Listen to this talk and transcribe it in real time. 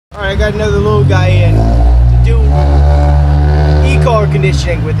I got another little guy in to do e-collar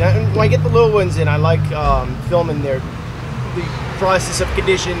conditioning with them. When I get the little ones in, I like filming the process of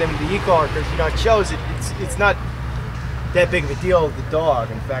conditioning them with the e-collar, because it shows it's not that big of a deal with the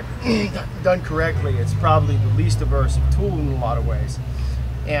dog. In fact, done correctly, it's probably the least aversive tool in a lot of ways.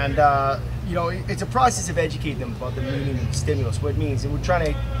 And it's a process of educating them about the meaning of the stimulus, what it means, and we're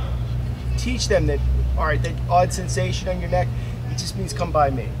trying to teach them that, all right, that odd sensation on your neck, it just means come by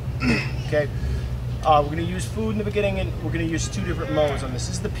me. Okay. We're going to use food in the beginning, and we're going to use 2 different modes on this.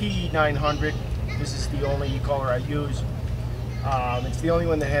 This is the PE900. This is the only e-collar I use. It's the only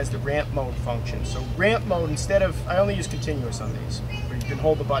one that has the ramp mode function. So ramp mode, instead of, I only use continuous on these, where you can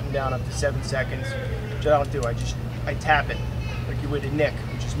hold the button down up to 7 seconds, which I don't do. I tap it like you would a nick,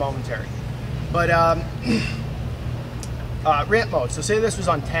 which is momentary. But ramp mode, so say this was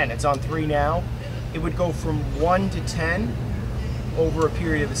on 10, it's on 3 now, it would go from 1 to 10 over a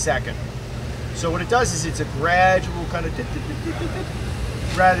period of a second. So what it does is it's a gradual kind of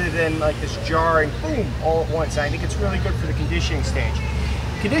rather than like this jarring boom all at once. And I think it's really good for the conditioning stage.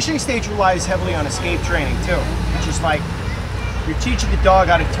 Conditioning stage relies heavily on escape training too, which is like you're teaching the dog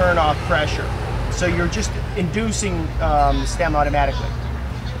how to turn off pressure. So you're just inducing the stem automatically.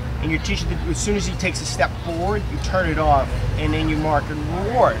 And you're teaching that as soon as he takes a step forward, you turn it off, and then you mark and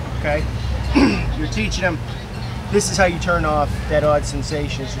reward, okay? You're teaching him, this is how you turn off that odd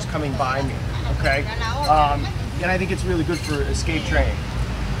sensation, it's just coming by me, okay? And I think it's really good for escape training,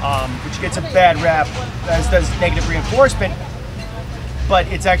 which gets a bad rap, as does negative reinforcement, but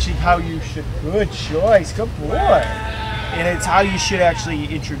it's actually how you should, good choice, good boy. And it's how you should actually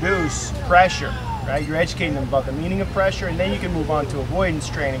introduce pressure. Right? You're educating them about the meaning of pressure, and then you can move on to avoidance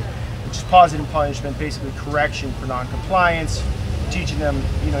training, which is positive punishment, basically correction for non-compliance, teaching them,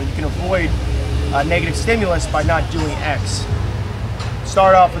 you can avoid negative stimulus by not doing X.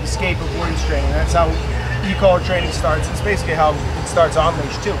 Start off with escape avoidance training. That's how e-collar training starts. It's basically how it starts on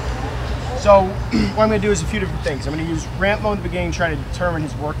leash too. So what I'm going to do is a few different things. I'm going to use ramp mode in the beginning, trying to determine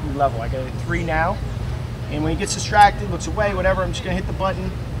his working level. I got it at 3 now, and when he gets distracted, looks away, whatever, I'm just going to hit the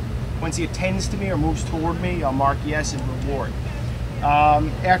button. Once he attends to me or moves toward me, I'll mark yes and reward.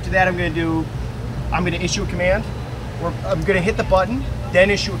 After that, I'm going to issue a command. I'm going to hit the button, then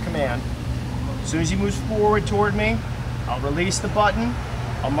issue a command. As soon as he moves forward toward me, I'll release the button,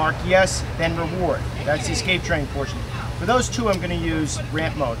 I'll mark yes, then reward. That's the escape training portion. For those 2, I'm going to use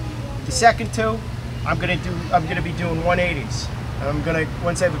ramp mode. The second 2, I'm going to be doing 180s.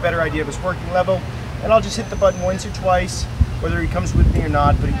 Once I have a better idea of his working level, and I'll just hit the button once or twice, whether he comes with me or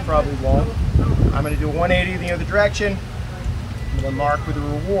not, but he probably won't. I'm going to do 180 in the other direction. I'm going to mark with a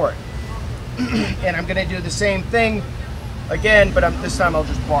reward. And I'm going to do the same thing again, but this time I'll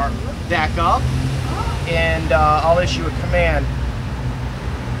just back up, and I'll issue a command,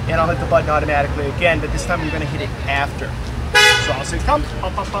 and I'll hit the button automatically again, but this time I'm going to hit it after. So I'll say come,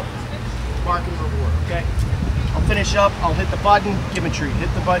 up, up, up, mark and reward, okay? I'll finish up, I'll hit the button, give him a treat. Hit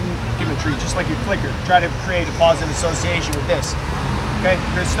the button, give him a treat, just like your clicker. Try to create a positive association with this. Okay,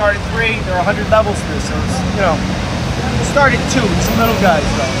 you're gonna start at 3, there are 100 levels to this, so it's, start at 2, some little guys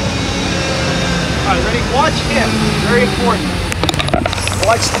though. All right, ready? Watch him, very important.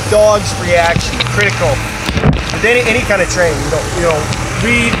 Watch the dog's reaction, critical. With any kind of training,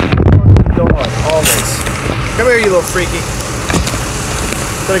 read the dog, always. Come here, you little freaky.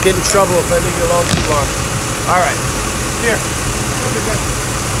 I'm gonna get in trouble if I leave you alone too long. All right, here. Good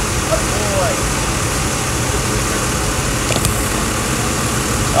boy.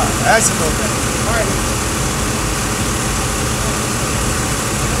 That's a little bit. All right.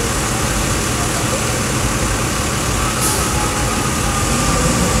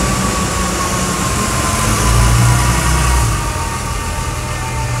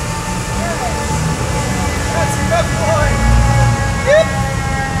 That's a good boy. Yep.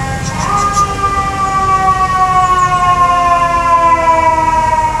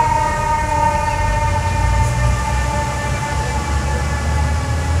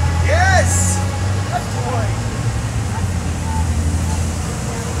 Yes!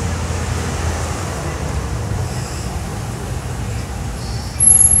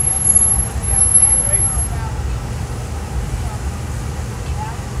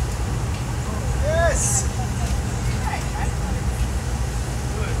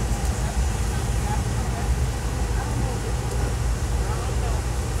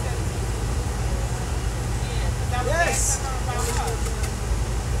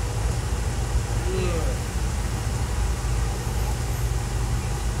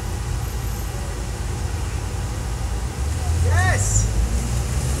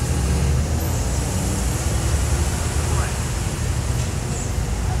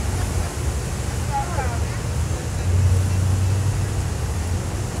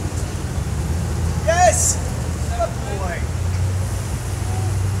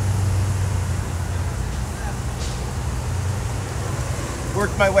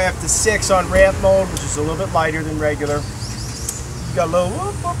 Worked my way up to 6 on ramp mode, which is a little bit lighter than regular. You got a little,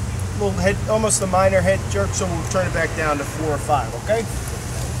 little head, almost a minor head jerk, so we'll turn it back down to 4 or 5, okay?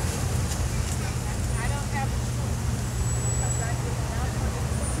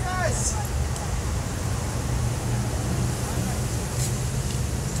 Yes!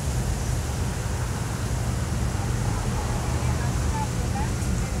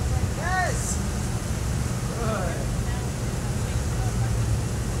 Yes! Good.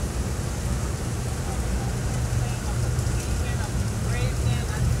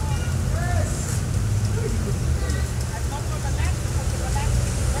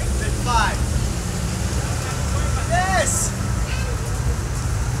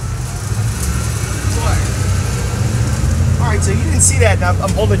 So you didn't see that, and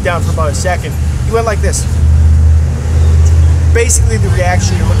I'm holding it down for about a second. He went like this. Basically, the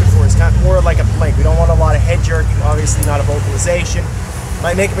reaction you're looking for is kind of more like a blink. We don't want a lot of head jerking, obviously not a vocalization.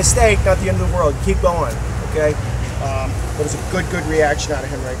 Might make a mistake, not the end of the world. Keep going, okay? But it's a good reaction out of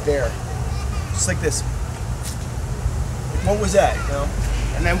him right there. Just like this. What was that, you know?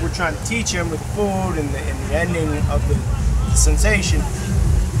 And then we're trying to teach him with the food and the ending of the sensation.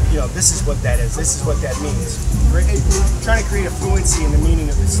 You know, this is what that is. This is what that means. We're trying to create a fluency in the meaning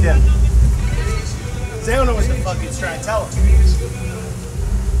of the stim. They don't know what the fuck he's trying to tell them.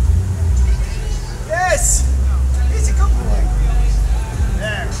 Yes! He's a good boy.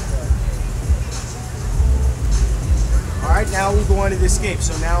 There. Alright, now we'll go on to the escape.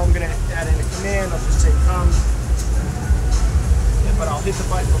 So now I'm going to add in a command. I'll just say come. Yeah, but I'll hit the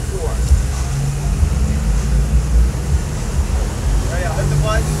button before. Right, I'll hit the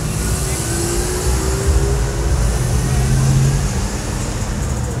button.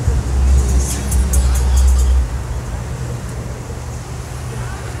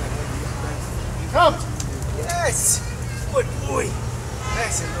 Come! Yes! Good boy!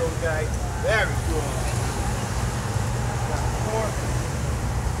 Nice and little guy. Very good.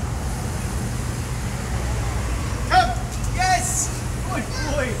 Come! Yes! Good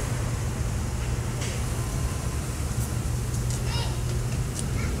boy!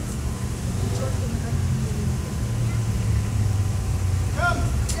 Come!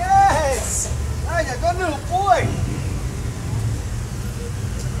 Yes! Nice, a good little boy!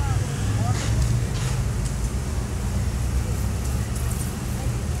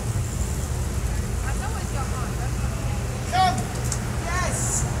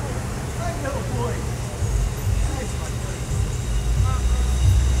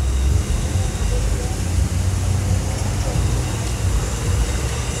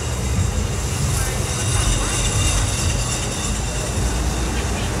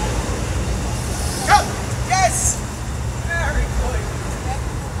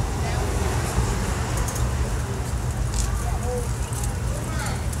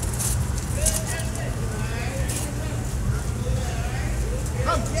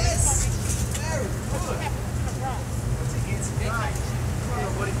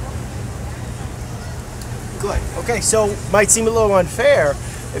 Good. Okay, so might seem a little unfair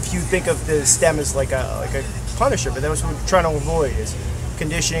if you think of the stem as like a punisher, but that's what we're trying to avoid, is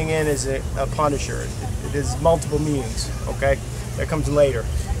conditioning in as a punisher. It is multiple meanings, okay? That comes later.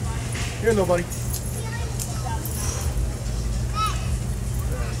 Here, nobody.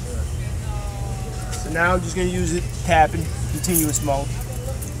 So now I'm just going to use it tapping, continuous mode,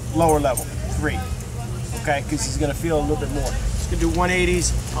 lower level, 3. Okay, because he's going to feel a little bit more. Just going to do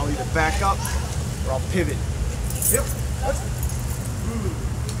 180s. I'll either back up or I'll pivot. Yep.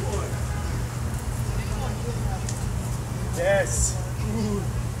 Yes.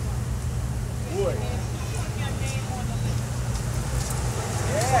 Boy.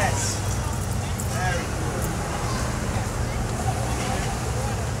 Yes. Very good.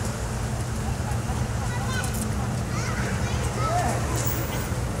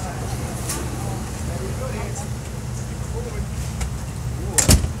 Very good, hands. Forward.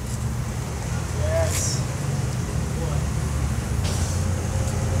 Good. Yes.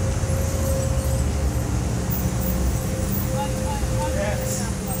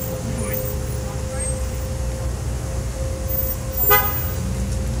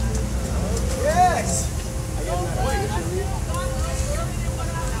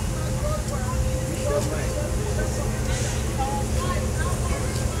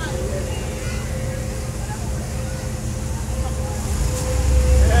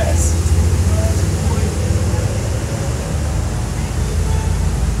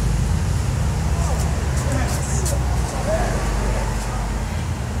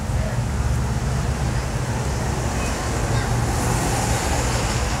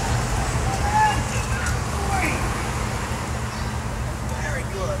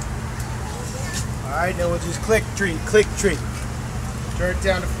 Alright, then we'll just click, treat. Turn it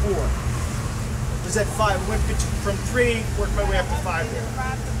down to 4. Was that 5? Went from 3, worked my way up to 5 there.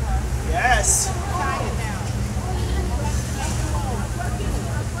 Yes.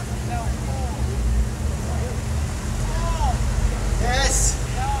 Yes.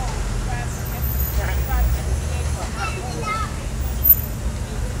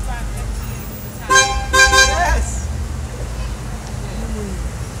 Yes.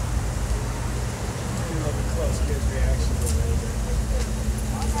 Close, good reaction.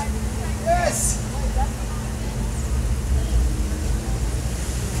 Yes.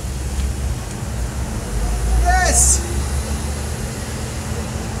 Yes.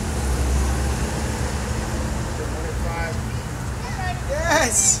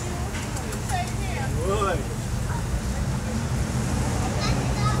 Yes. Good.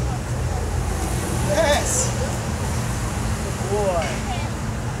 Yes. Good boy.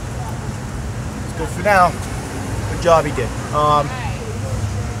 It's good for now. Good job he did.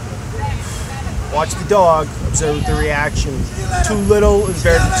 Watch the dog, observe the reaction. Too little is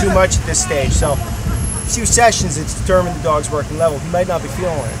better than too much at this stage. So, a few sessions, it's determined the dog's working level. He might not be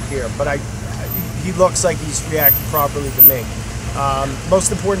feeling it here, but he looks like he's reacting properly to me.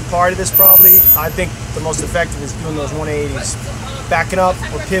 Most important part of this probably, I think the most effective is doing those 180s. Backing up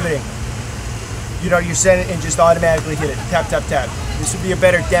or pivoting. You know, you set it and just automatically hit it. Tap, tap, tap. This would be a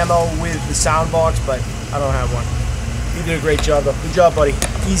better demo with the sound box, but I don't have one. You did a great job though. Good job, buddy.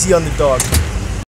 Easy on the dog.